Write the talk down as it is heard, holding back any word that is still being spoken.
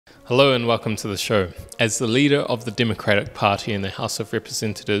Hello and welcome to the show. As the leader of the Democratic Party in the House of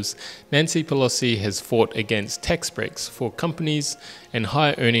Representatives, Nancy Pelosi has fought against tax breaks for companies and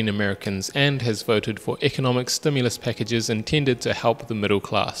high-earning Americans and has voted for economic stimulus packages intended to help the middle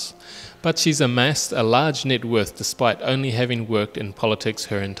class. But she's amassed a large net worth despite only having worked in politics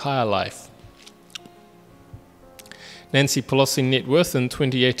her entire life. Nancy Pelosi net worth in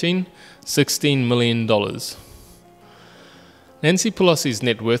 2018, $16 million. Nancy Pelosi's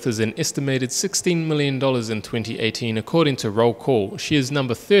net worth is an estimated $16 million in 2018 according to Roll Call. She is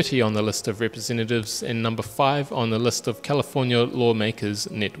number 30 on the list of representatives and number 5 on the list of California lawmakers'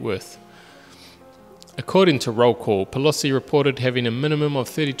 net worth. According to Roll Call, Pelosi reported having a minimum of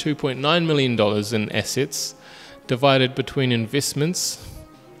 $32.9 million in assets divided between investments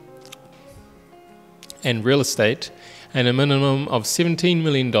and real estate and a minimum of $17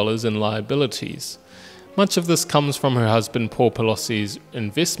 million in liabilities. Much of this comes from her husband Paul Pelosi's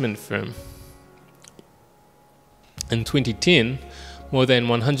investment firm. In 2010, more than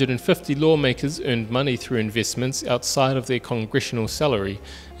 150 lawmakers earned money through investments outside of their congressional salary,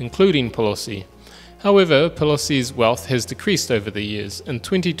 including Pelosi. However, Pelosi's wealth has decreased over the years. In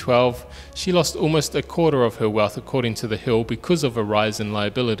 2012, she lost almost a quarter of her wealth according to The Hill because of a rise in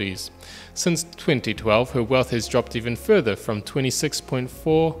liabilities. Since 2012, her wealth has dropped even further from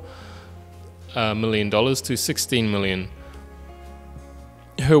 $26.4 million to $16 million.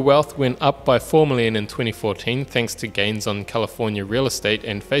 Her wealth went up by $4 million in 2014 thanks to gains on California real estate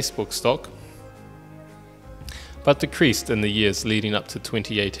and Facebook stock, but decreased in the years leading up to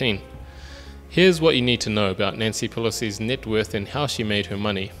 2018. Here's what you need to know about Nancy Pelosi's net worth and how she made her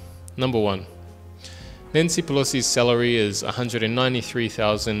money. Number 1. Nancy Pelosi's salary is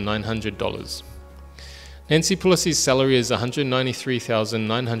 $193,900. Nancy Pelosi's salary is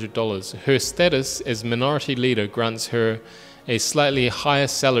 $193,900. Her status as minority leader grants her a slightly higher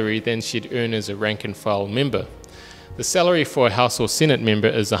salary than she'd earn as a rank-and-file member. The salary for a House or Senate member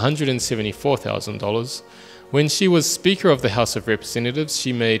is $174,000. When she was Speaker of the House of Representatives,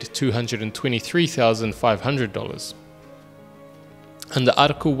 she made $223,500. Under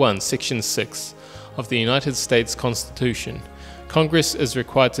Article 1, Section 6 of the United States Constitution, Congress is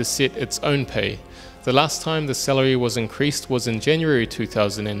required to set its own pay. The last time the salary was increased was in January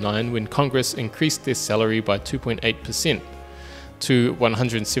 2009 when Congress increased their salary by 2.8% to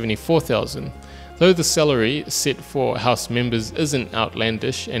 $174,000. Though the salary set for House members isn't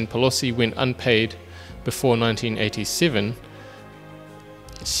outlandish and Pelosi went unpaid before 1987,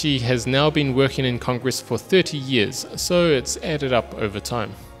 she has now been working in Congress for 30 years, so it's added up over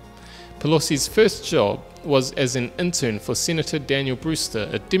time. Pelosi's first job was as an intern for Senator Daniel Brewster,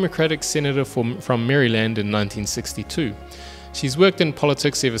 a Democratic senator from Maryland in 1962. She's worked in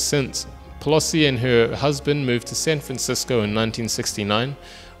politics ever since. Pelosi and her husband moved to San Francisco in 1969,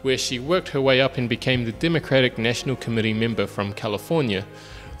 where she worked her way up and became the Democratic National Committee member from California.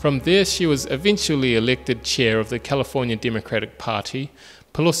 From there, she was eventually elected chair of the California Democratic Party.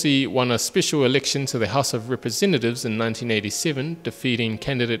 Pelosi won a special election to the House of Representatives in 1987, defeating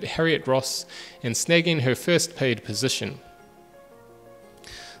candidate Harriet Ross and snagging her first paid position.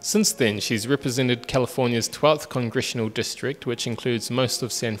 Since then, she's represented California's 12th Congressional District, which includes most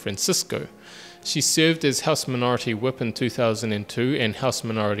of San Francisco. She served as House Minority Whip in 2002 and House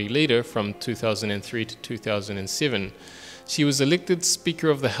Minority Leader from 2003 to 2007. She was elected Speaker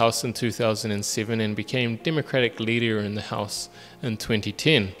of the House in 2007 and became Democratic Leader in the House in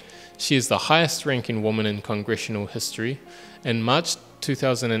 2010. She is the highest-ranking woman in congressional history. In March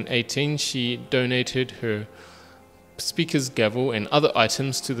 2018, she donated her Speaker's gavel and other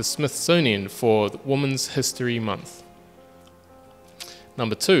items to the Smithsonian for Women's History Month.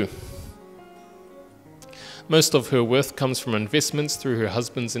 Number 2. Most of her worth comes from investments through her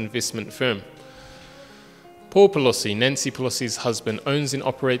husband's investment firm. Paul Pelosi, Nancy Pelosi's husband, owns and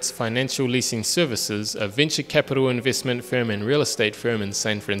operates Financial Leasing Services, a venture capital investment firm and real estate firm in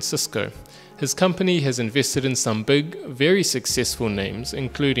San Francisco. His company has invested in some big, very successful names,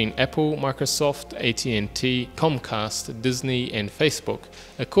 including Apple, Microsoft, AT&T, Comcast, Disney, and Facebook,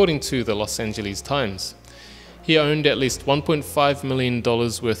 according to the Los Angeles Times. He owned at least $1.5 million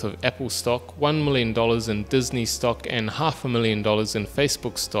worth of Apple stock, $1 million in Disney stock, and $500,000 in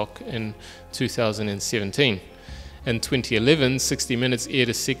Facebook stock in 2017. In 2011, 60 Minutes aired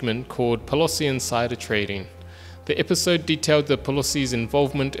a segment called Pelosi Insider Trading. The episode detailed the Pelosi's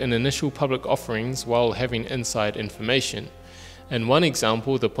involvement in initial public offerings while having inside information. In one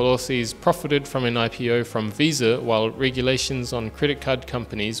example, the Pelosi's profited from an IPO from Visa while regulations on credit card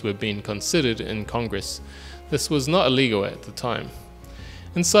companies were being considered in Congress. This was not illegal at the time.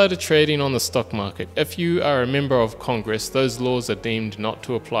 Insider trading on the stock market. If you are a member of Congress, those laws are deemed not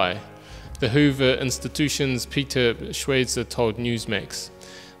to apply. The Hoover Institution's Peter Schweizer told Newsmax.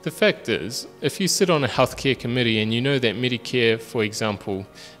 The fact is, if you sit on a healthcare committee and you know that Medicare, for example,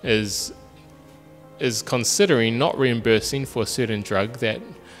 is considering not reimbursing for a certain drug, that's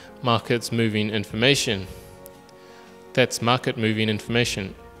market moving information.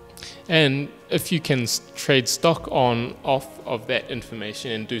 And if you can trade stock off of that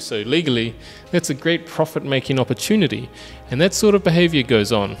information and do so legally, that's a great profit-making opportunity, and that sort of behavior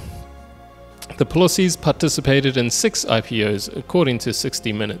goes on. The Pelosi's participated in 6 IPOs, according to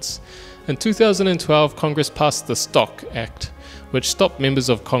 60 Minutes. In 2012, Congress passed the Stock Act, which stopped members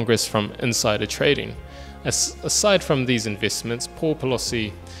of Congress from insider trading. Aside from these investments, Paul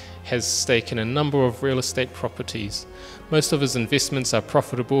Pelosi has stake in a number of real estate properties. Most of his investments are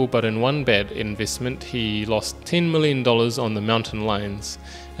profitable, but in one bad investment, he lost $10 million on the Mountain Lions,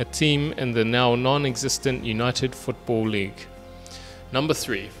 a team in the now non-existent United Football League. Number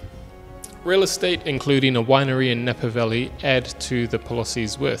 3. Real estate, including a winery in Napa Valley, add to the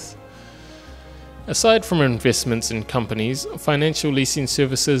Pelosi's worth. Aside from investments in companies, Financial Leasing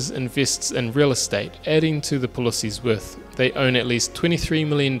Services invests in real estate, adding to the Pelosi's worth. They own at least $23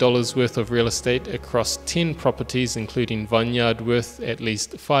 million worth of real estate across 10 properties, including vineyard worth at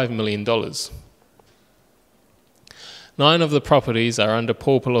least $5 million. 9 of the properties are under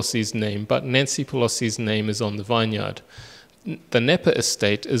Paul Pelosi's name, but Nancy Pelosi's name is on the vineyard. The Napa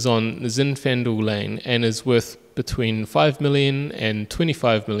estate is on Zinfandel Lane and is worth between $5 million and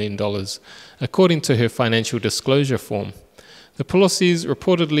 $25 million, according to her financial disclosure form. The Pelosi's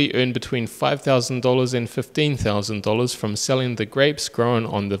reportedly earned between $5,000 and $15,000 from selling the grapes grown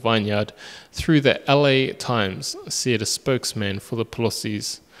on the vineyard through the LA Times, said a spokesman for the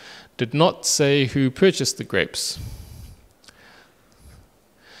Pelosi's. Did not say who purchased the grapes.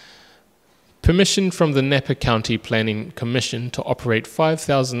 Permission from the Napa County Planning Commission to operate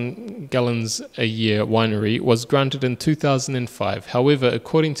 5,000 gallons a year winery was granted in 2005. However,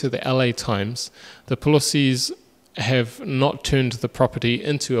 according to the LA Times, the Pelosi's have not turned the property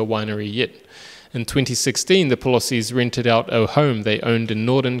into a winery yet. In 2016, the Pelosi's rented out a home they owned in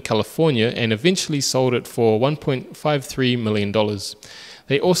Northern California and eventually sold it for $1.53 million.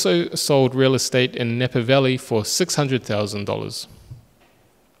 They also sold real estate in Napa Valley for $600,000.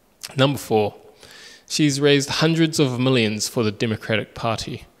 Number 4. She's raised hundreds of millions for the Democratic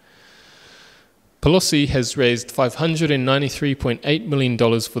Party. Pelosi has raised $593.8 million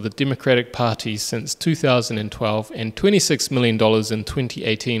for the Democratic Party since 2012 and $26 million in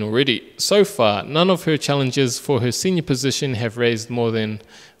 2018 already. So far, none of her challengers for her senior position have raised more than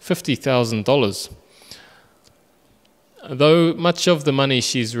 $50,000. Though much of the money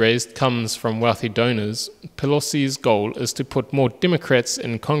she's raised comes from wealthy donors, Pelosi's goal is to put more Democrats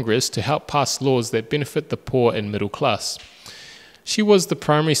in Congress to help pass laws that benefit the poor and middle class. She was the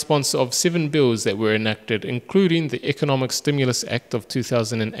primary sponsor of 7 bills that were enacted, including the Economic Stimulus Act of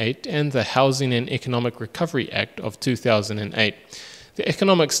 2008 and the Housing and Economic Recovery Act of 2008. The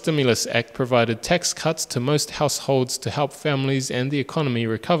Economic Stimulus Act provided tax cuts to most households to help families and the economy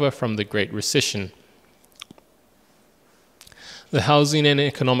recover from the Great Recession. The Housing and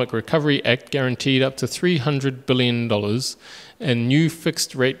Economic Recovery Act guaranteed up to $300 billion in new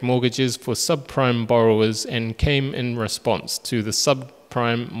fixed-rate mortgages for subprime borrowers and came in response to the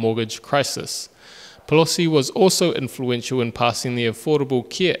subprime mortgage crisis. Pelosi was also influential in passing the Affordable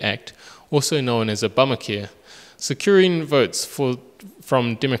Care Act, also known as Obamacare, securing votes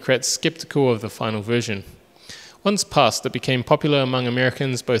from Democrats skeptical of the final version. Once passed, it became popular among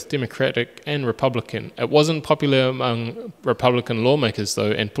Americans, both Democratic and Republican. It wasn't popular among Republican lawmakers,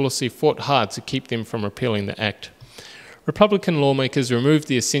 though, and Pelosi fought hard to keep them from repealing the act. Republican lawmakers removed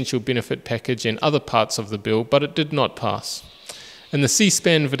the essential benefit package and other parts of the bill, but it did not pass. In the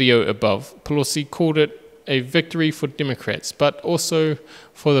C-SPAN video above, Pelosi called it a victory for Democrats, but also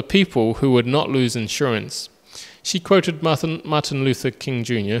for the people who would not lose insurance. She quoted Martin Luther King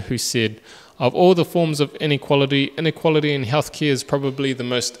Jr., who said, "Of all the forms of inequality, inequality in healthcare is probably the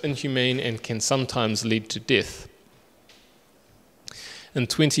most inhumane and can sometimes lead to death." In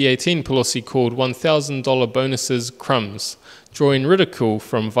 2018, Pelosi called $1,000 bonuses crumbs, drawing ridicule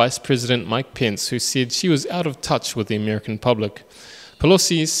from Vice President Mike Pence, who said she was out of touch with the American public.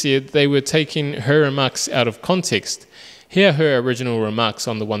 Pelosi said they were taking her remarks out of context. Here are her original remarks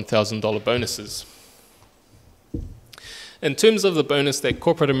on the $1,000 bonuses. In terms of the bonus that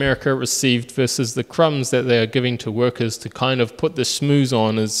corporate America received versus the crumbs that they are giving to workers to kind of put the schmooze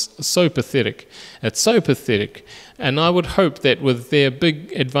on is so pathetic. It's so pathetic. And I would hope that with their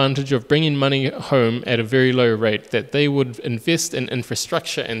big advantage of bringing money home at a very low rate, that they would invest in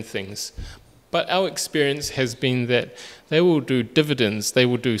infrastructure and things. But our experience has been that they will do dividends, they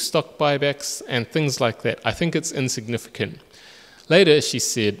will do stock buybacks and things like that. I think it's insignificant. Later, she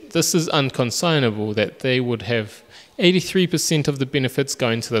said, this is unconsignable that they would have 83% of the benefits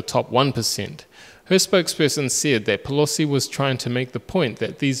going to the top 1%. Her spokesperson said that Pelosi was trying to make the point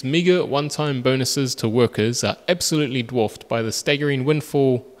that these meager one-time bonuses to workers are absolutely dwarfed by the staggering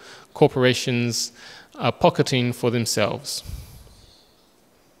windfall corporations are pocketing for themselves.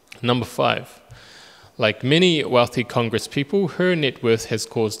 Number 5. Like many wealthy congresspeople, her net worth has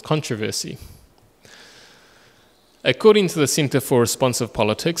caused controversy. According to the Center for Responsive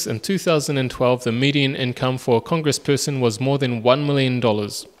Politics, in 2012, the median income for a congressperson was more than $1 million.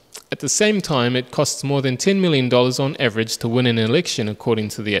 At the same time, it costs more than $10 million on average to win an election, according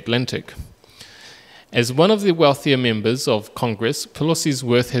to The Atlantic. As one of the wealthier members of Congress, Pelosi's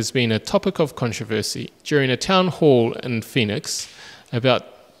worth has been a topic of controversy. During a town hall in Phoenix about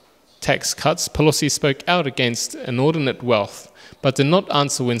tax cuts, Pelosi spoke out against inordinate wealth, but did not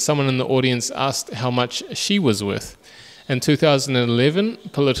answer when someone in the audience asked how much she was worth. In 2011,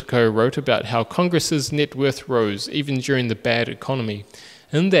 Politico wrote about how Congress's net worth rose even during the bad economy.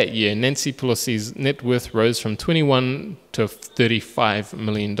 In that year, Nancy Pelosi's net worth rose from $21 to $35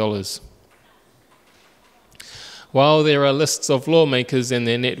 million. While there are lists of lawmakers and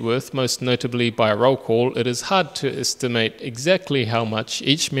their net worth, most notably by roll call, it is hard to estimate exactly how much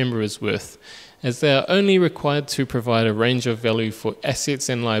each member is worth, as they are only required to provide a range of value for assets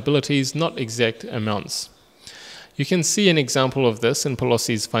and liabilities, not exact amounts. You can see an example of this in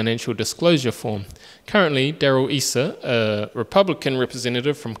Pelosi's financial disclosure form. Currently, Darrell Issa, a Republican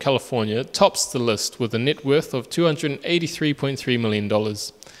representative from California, tops the list with a net worth of $283.3 million.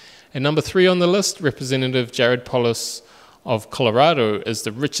 At number 3 on the list, Representative Jared Polis of Colorado is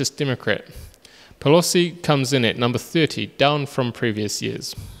the richest Democrat. Pelosi comes in at number 30, down from previous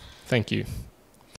years. Thank you.